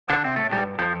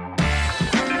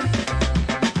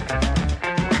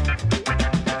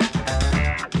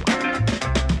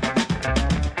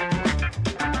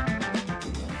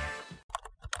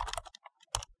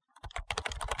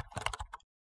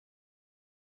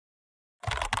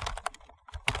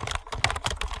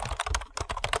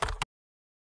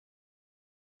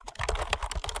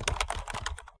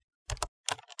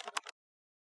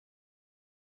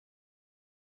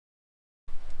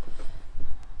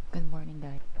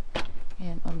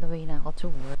ako to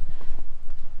work.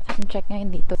 Time check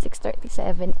ngayon dito,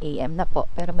 6:37 AM na po.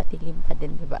 Pero madilim pa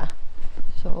din, diba?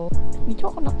 So, medyo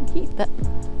ako nakikita.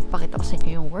 Pakita ko sa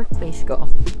inyo yung workplace ko.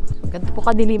 So, ganito po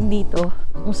kadilim dito.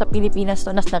 Kung sa Pilipinas to,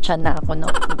 nasnatchan na ako, no?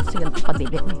 Kasi ganito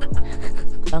kadilim.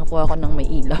 Nakakuha ako ng may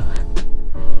ilaw.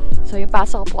 So, yung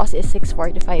pasok ko po kasi is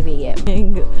 6:45 AM.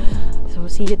 So,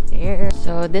 see you there.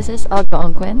 So, this is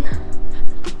Algonquin.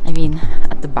 I mean,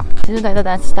 at the back. Dito tayo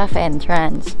sa staff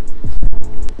entrance.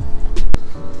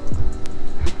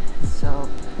 So,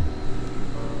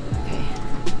 okay.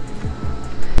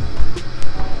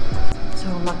 So,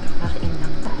 mag-pack-in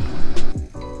lang tayo.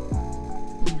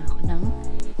 Hindi ako ng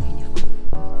uniform.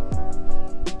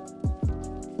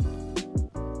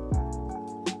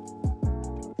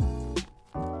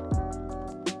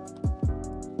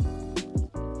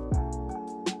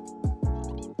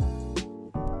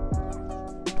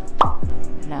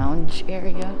 Lounge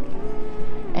area,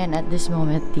 and at this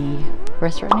moment the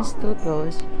restaurant is still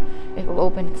closed. It will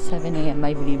open at 7 AM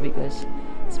I believe, because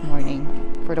it's morning,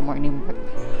 for the morning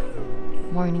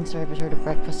service or the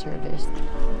breakfast service.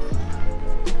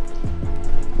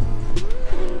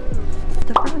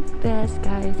 The front desk,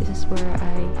 guys, this is where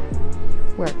I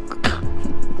work.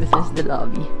 This is the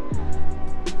lobby.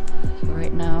 So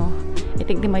right now I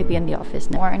think they might be in the office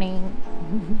now. Morning.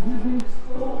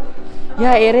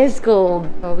 Yeah, it is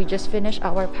cold. So we just finished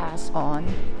our pass-on.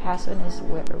 Pass-on is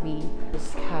where we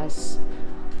discuss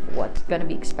what's gonna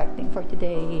be expecting for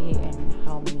today and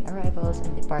how many arrivals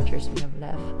and departures we have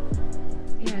left.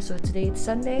 Yeah, so today it's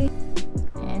Sunday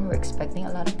and we're expecting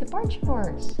a lot of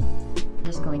departures. I'm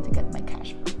just going to get my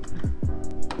cash.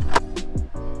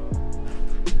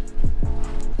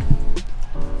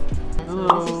 So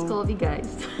this is Colby,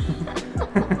 guys.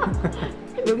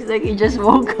 It looks like he just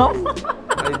woke up.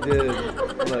 I did,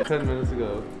 like 10 minutes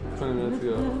ago, 20 minutes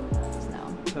ago.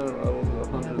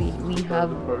 Yeah, we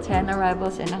have 10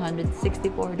 arrivals and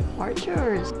 164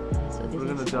 departures. So this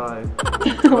We're gonna die.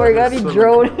 We're gonna be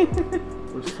droning.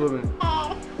 We're swimming.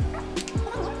 So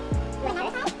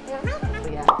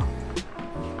yeah,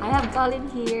 I have Colin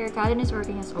here. Colin is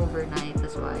working as overnight,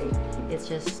 that's why it's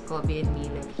just Kobe and me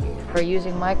live here. We're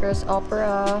using Micro's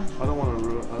Opera. I don't want to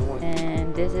ruin.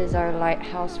 And this is our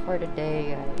lighthouse for the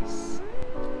day, guys.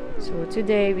 So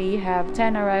today we have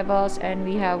 10 arrivals and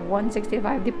we have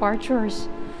 165 departures.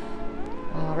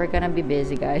 We're gonna be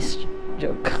busy, guys.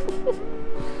 Joke.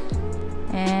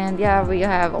 And yeah, we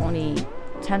have only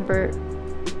 10 per...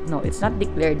 No, it's not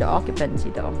declared the occupancy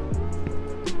though.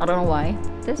 I don't know why.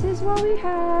 This is what we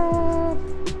have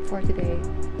for today.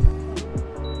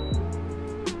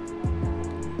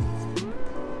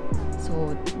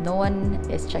 So no one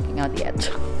is checking out yet.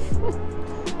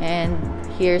 And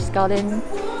here's Colin.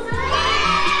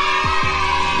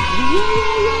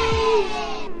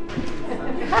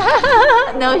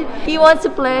 No, he wants to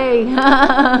play.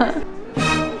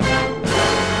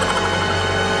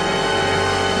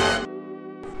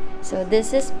 So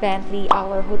this is Bentley,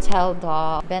 our hotel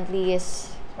dog. Bentley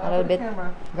is a little bit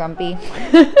grumpy.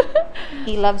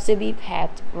 He loves to be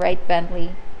pet, right,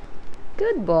 Bentley?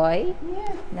 Good boy.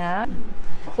 Yeah. Nah.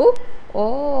 Oop.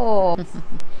 Oh.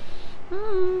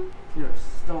 You're a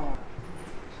star.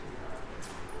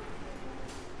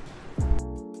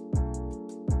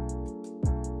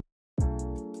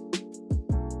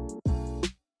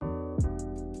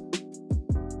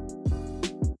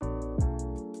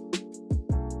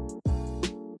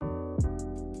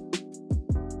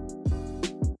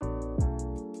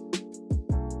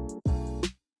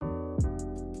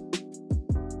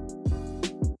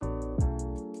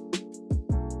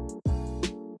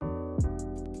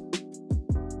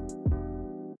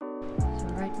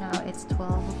 Right now it's 12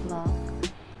 o'clock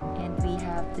and we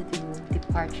have to do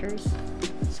departures.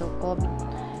 So Kobe,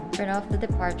 turn off the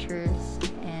departures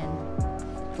and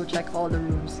we'll check all the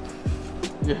rooms.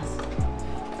 Yes.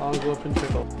 I'll go up and check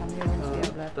out. How many rooms do you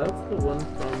have left? That's the one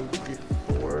from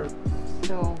before.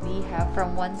 So we have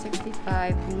from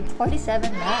 165, we have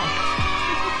 47 left.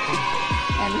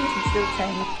 And we have still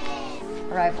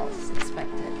 10 arrivals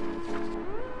expected.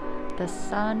 The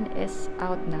sun is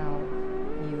out now.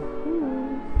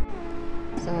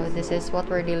 So this is what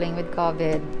we're dealing with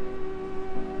COVID.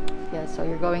 Yeah, so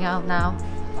you're going out now.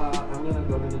 I'm gonna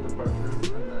go to the departures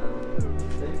and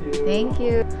then thank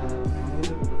you. I'm gonna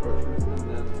do the departures and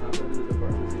then after the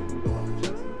departures you can go on the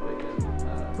checks and vacant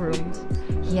rooms.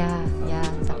 Yeah.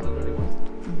 Not the dirty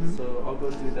ones. So I'll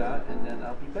go do that and then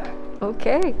I'll be back.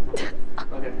 Okay.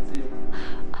 Okay, see you.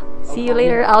 See you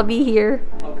later. I'll be here.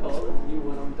 I'll call you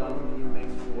when I'm done the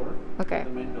main floor. Okay. The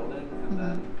main building, and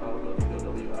then I'll go to the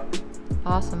OW after.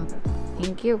 Awesome.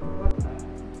 Thank you.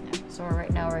 So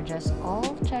right now we're just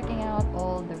all checking out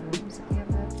all the rooms that we have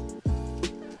left.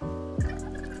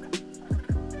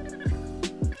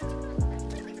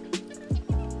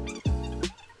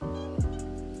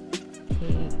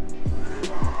 Okay.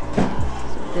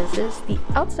 So this is the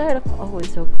outside of, oh,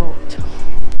 it's so cold.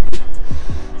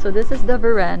 So this is the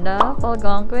veranda of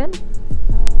Algonquin.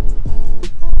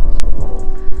 So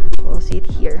we'll see it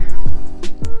here.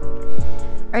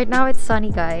 Right now it's sunny,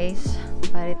 guys,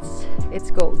 but it's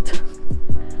cold.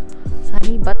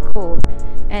 Sunny but cold.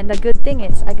 And the good thing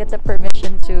is I get the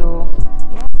permission to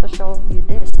show you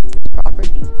this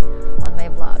property on my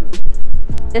vlog.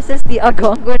 This is the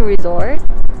Algonquin Resort.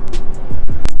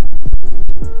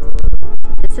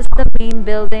 This is the main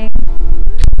building,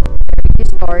 very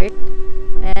historic,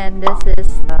 and this is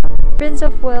the Prince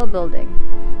of Wales building.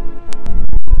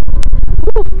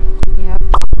 We have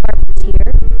apartments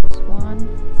here. This one,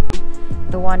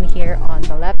 the one here on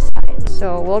the left side.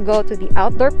 So we'll go to the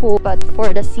outdoor pool, but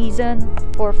for the season,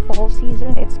 for fall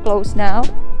season, it's closed now.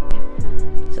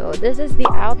 So this is the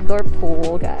outdoor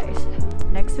pool, guys.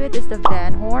 Next to it is the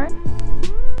Van Horn.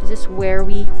 This is where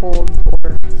we hold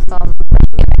for some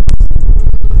events.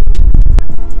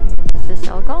 And this is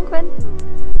Algonquin.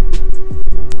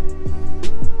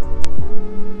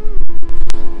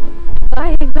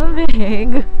 Ay,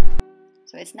 lamig!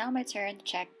 So it's now my turn to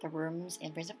check the rooms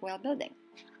in Prince of Wales building.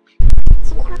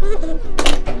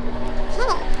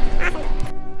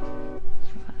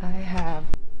 I have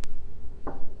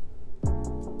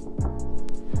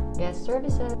guest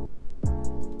services.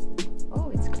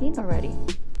 Oh, it's clean already.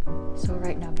 So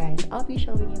right now, guys, I'll be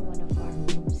showing you one of our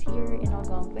rooms here in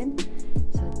Algonquin.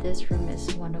 So this room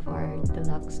is one of our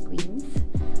deluxe queens.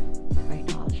 Right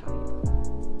now, I'll show you.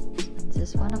 This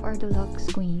is one of our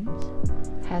deluxe queens.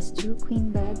 Has 2 queen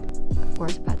bed, of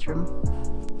course, bathroom.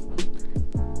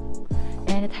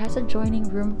 And it has a joining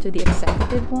room to the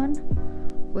executive one,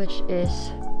 which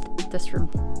is this room.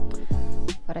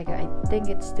 But I think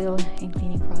it's still in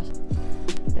cleaning process.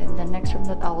 Then the next room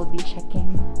that I will be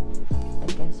checking,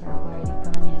 the guests are already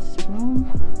gone, is room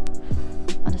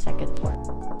on the 2nd floor.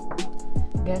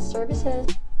 Guest services.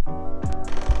 Okay.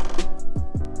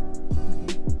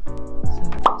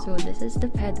 So this is the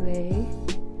pedway.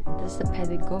 This is the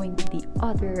pedway going to the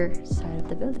other side of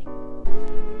the building.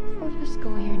 I'll just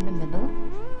go here in the middle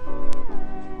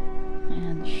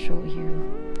and show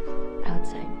you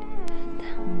outside.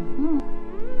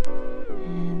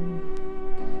 And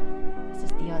this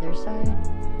is the other side.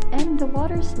 And the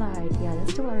water slide. Yeah,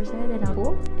 that's the water slide. And our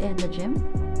pool and the gym.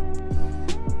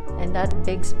 And that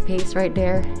big space right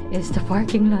there is the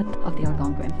parking lot of the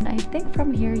Algonquin. And I think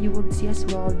from here you will see as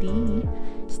well the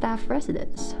staff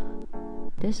residence.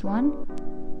 This one,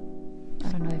 I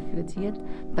don't know if you would see it,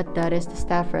 but that is the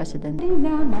staff residence. Down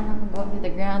now, going to the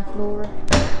ground floor.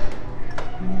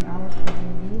 And then I'll show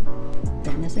you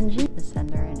the fitness and gym, the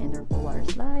center and indoor pool water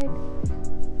slide.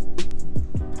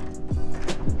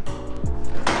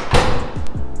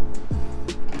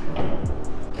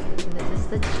 And this is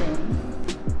the gym.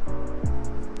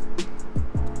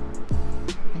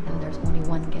 And now there's only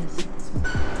one guest.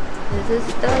 This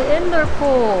is the indoor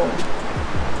pool.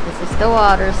 This is the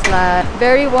water slide.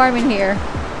 Very warm in here.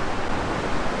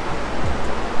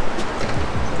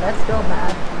 So let's go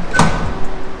back.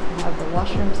 We have the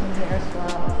washrooms in here as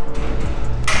well.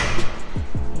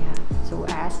 Yeah, so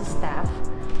as a staff,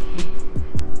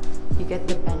 you get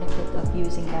the benefit of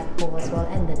using that pool as well,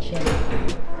 and the gym.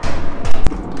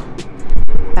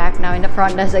 Back now in the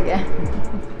front desk again.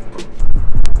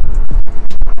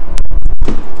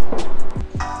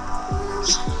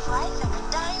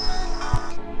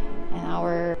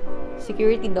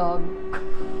 Security dog.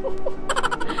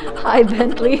 Hi,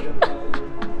 Bentley.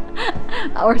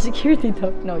 Our security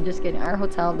dog. No, just kidding. Our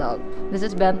hotel dog. This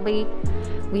is Bentley.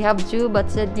 We have 2, but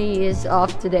Sydney is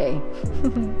off today.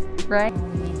 Right?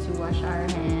 We need to wash our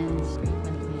hands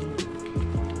frequently.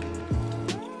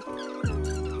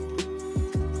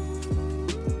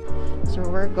 So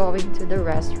we're going to the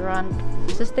restaurant.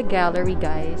 This is the gallery,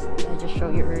 guys. I just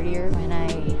showed you earlier when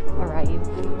I arrived.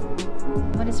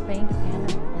 Someone is playing the piano.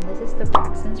 This is the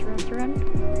Braxton's restaurant.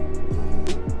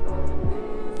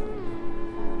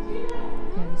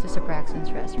 Yeah, this is the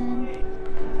Braxton's restaurant.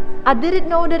 I didn't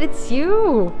know that it's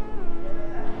you!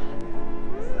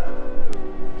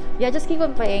 Yeah, just keep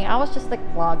on playing. I was just like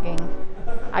vlogging.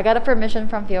 I got a permission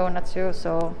from Fiona too,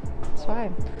 so it's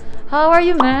fine. How are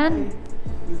you, man?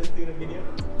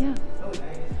 Yeah.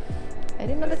 I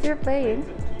didn't know that you're playing.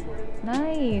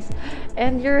 Nice.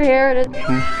 And your hair,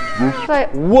 that's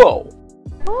like, whoa!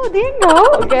 Oh,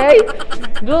 dingo! Okay.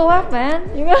 Glow up, man.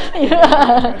 You got,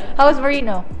 yeah. How's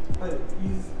Marino?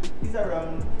 He's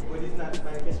around. What is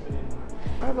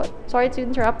Sorry to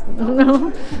interrupt.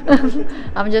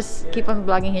 I'm just keep on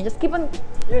vlogging here. Just keep on,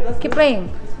 keep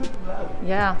playing.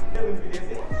 Yeah.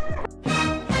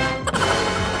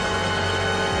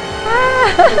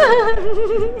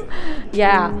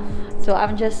 Yeah. So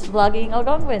I'm just vlogging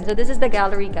Algonquin. So this is the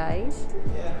gallery, guys.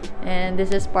 And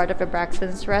this is part of the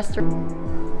Braxton's restaurant.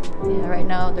 Yeah, right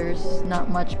now there's not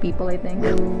much people, I think.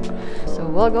 So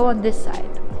we'll go on this side.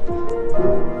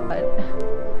 But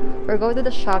we're going to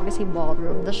the Shaughnessy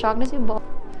Ballroom. The Shaughnessy Ball,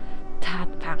 that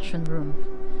function room.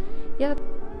 Yep.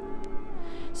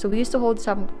 So we used to hold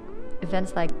some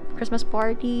events like Christmas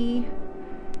party,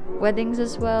 weddings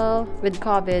as well. With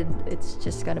COVID, it's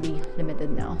just gonna be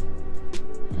limited now.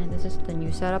 And this is the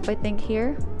new setup, I think,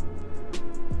 here.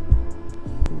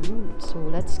 Ooh, so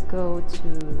let's go to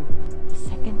the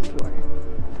second floor.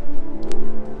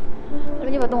 Alam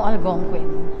niyo ba itong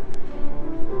Algonquin?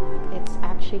 It's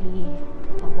actually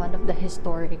one of the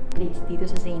historic place dito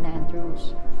sa St.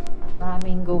 Andrews.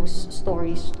 Maraming ghost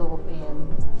stories to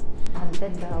and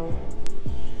haunted daw.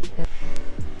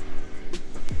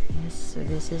 Yes, so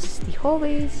this is the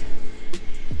hallways.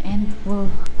 And we'll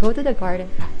go to the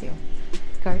garden patio.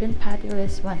 Garden patio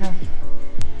is one of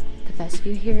the best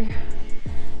view here.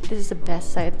 This is the best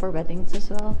site for weddings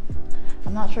as well.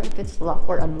 I'm not sure if it's locked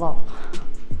or unlocked.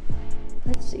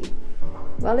 Let's see.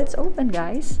 Well, it's open,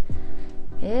 guys.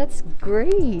 It's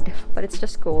great, but it's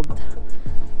just cold.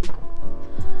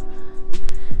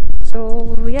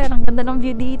 So, yeah, ang ganda ng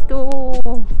view dito.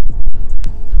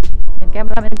 Kaya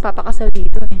marami nagpapakasal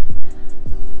dito eh.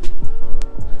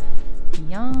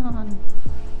 Yan.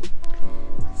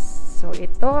 So,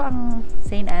 ito ang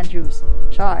St. Andrews.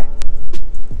 Char.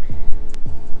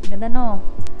 Ganda, no?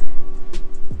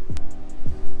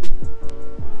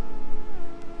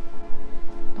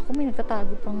 Ako, may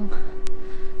nagtatago pang.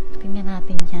 Tingnan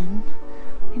natin yan.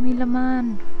 Ay, may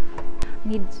laman. I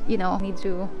need, you know, I need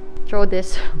to throw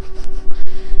this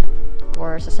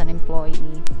course as an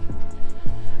employee.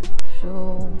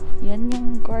 So, yan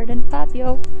yung garden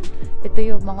patio. Ito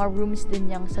yung mga rooms din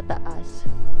yang sa taas.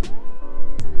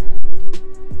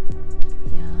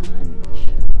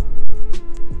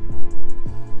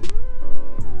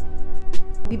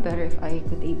 Be better if I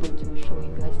could able to show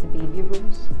you guys the baby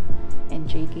rooms and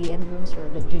JKN rooms or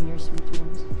the junior suite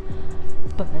rooms,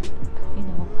 but you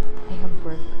know, I have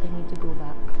work, I need to go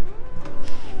back.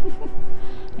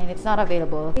 And it's not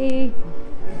available. Hey.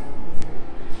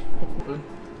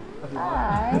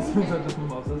 Hi.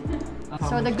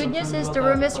 So the good news is the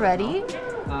room is ready.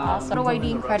 So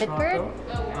ID and credit card,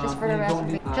 just for the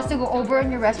reservation. Just to go over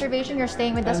on your reservation, you're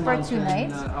staying with us for 2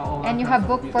 nights, and you have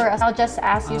booked for us. I'll just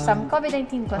ask you some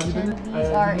COVID-19 questions. These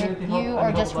are if you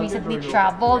or just recently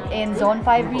traveled in Zone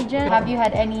 5 region. Have you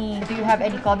had any? Do you have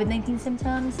any COVID-19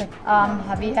 symptoms? Like,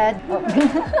 have you had?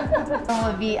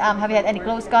 Have you had any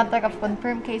close contact of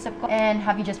confirmed case of? And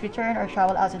have you just returned or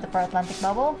traveled out of the Atlantic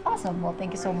bubble? Awesome. Well,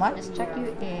 thank you so much. Just check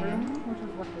you in.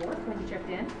 When you checked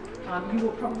in, you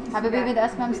will probably Have you been with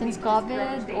us, ma'am, since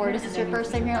COVID, or this is your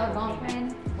first time here at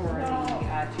Algonquin?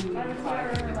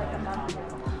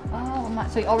 Oh,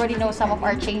 so you already know some of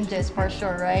our changes for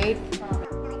sure, right?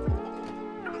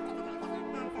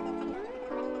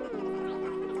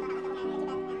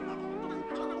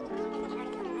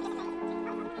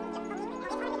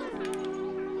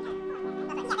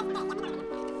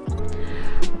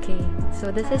 Okay,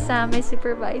 so this is Sam, my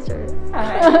supervisor.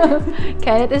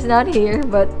 Kenneth is not here,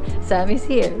 but Sam is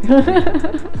here.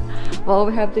 Well,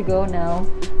 we have to go now.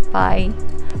 Bye.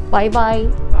 Bye-bye.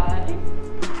 Bye.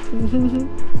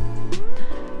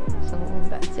 So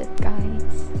that's it, guys.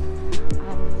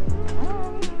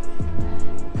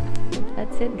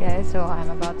 That's it, guys. So I'm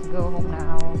about to go home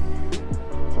now.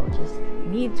 So just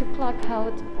need to clock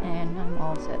out and I'm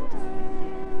all set.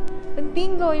 But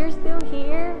Bingo, you're still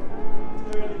here?